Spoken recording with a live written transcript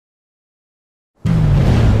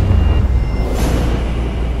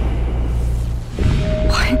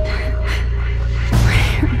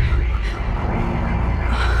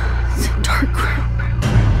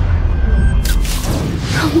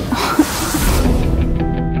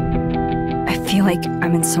feel like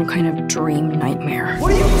I'm in some kind of dream nightmare.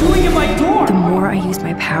 What are you doing in my door? The more I use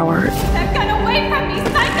my power, Get that gun away from me,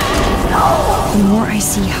 psycho! No! the more I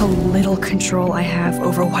see how little control I have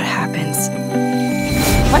over what happens.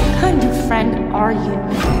 What kind of friend are you?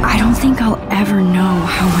 I don't think I'll ever know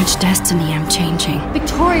how much destiny I'm changing.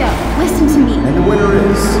 Victoria, listen to me. And the winner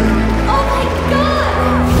is... Oh my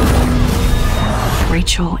god!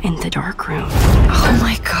 Rachel in the dark room. Oh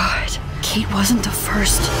my god. Kate wasn't the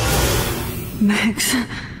first. Max,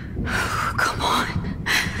 come on.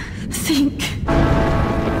 Think.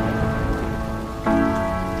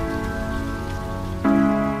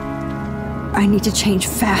 I need to change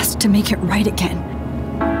fast to make it right again.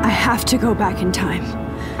 I have to go back in time.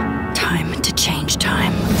 Time to change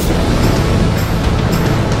time.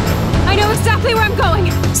 I know exactly where I'm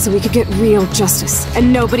going! So we could get real justice,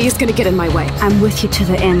 and nobody is gonna get in my way. I'm with you to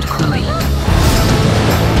the end, Chloe.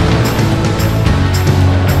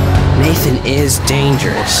 Nathan is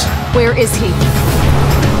dangerous. Where is he?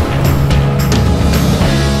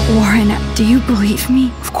 Warren, do you believe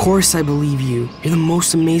me? Of course I believe you. You're the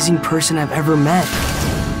most amazing person I've ever met.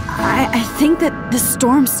 I think that the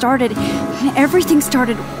storm started, and everything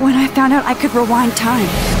started when I found out I could rewind time.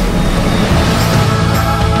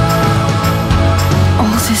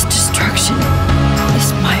 All this destruction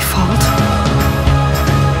is my fault.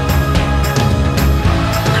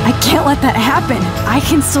 I can't let that happen. I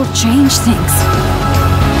can still change things.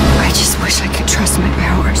 I just wish I could trust my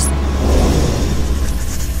powers.